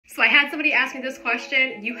So I had somebody ask me this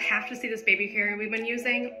question. You have to see this baby carrier we've been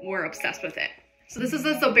using. We're obsessed with it. So this is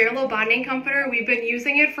a Zoberlo bonding comforter. We've been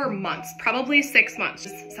using it for months, probably 6 months.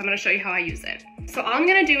 So I'm gonna show you how I use it. So all I'm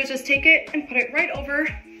gonna do is just take it and put it right over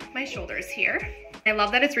my shoulders here. I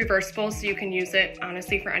love that it's reversible, so you can use it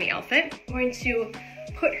honestly for any outfit. I'm going to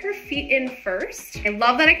put her feet in first. I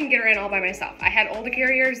love that I can get her in all by myself. I had older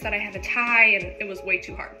carriers that I had to tie and it was way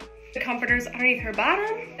too hard. The comforter's underneath her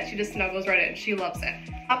bottom and she just snuggles right in. She loves it.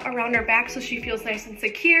 Up around her back so she feels nice and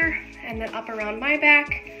secure, and then up around my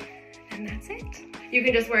back, and that's it. You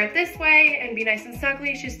can just wear it this way and be nice and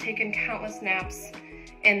snuggly. She's taken countless naps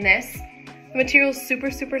in this. The material's super,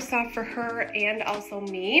 super soft for her and also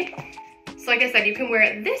me. So like I said, you can wear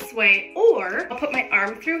it this way, or I'll put my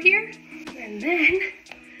arm through here, and then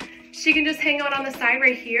she can just hang out on the side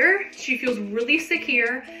right here. She feels really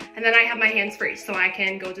secure, and then I have my hands free, so I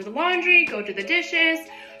can go do the laundry, go do the dishes.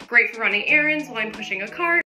 Great for running errands while I'm pushing a cart.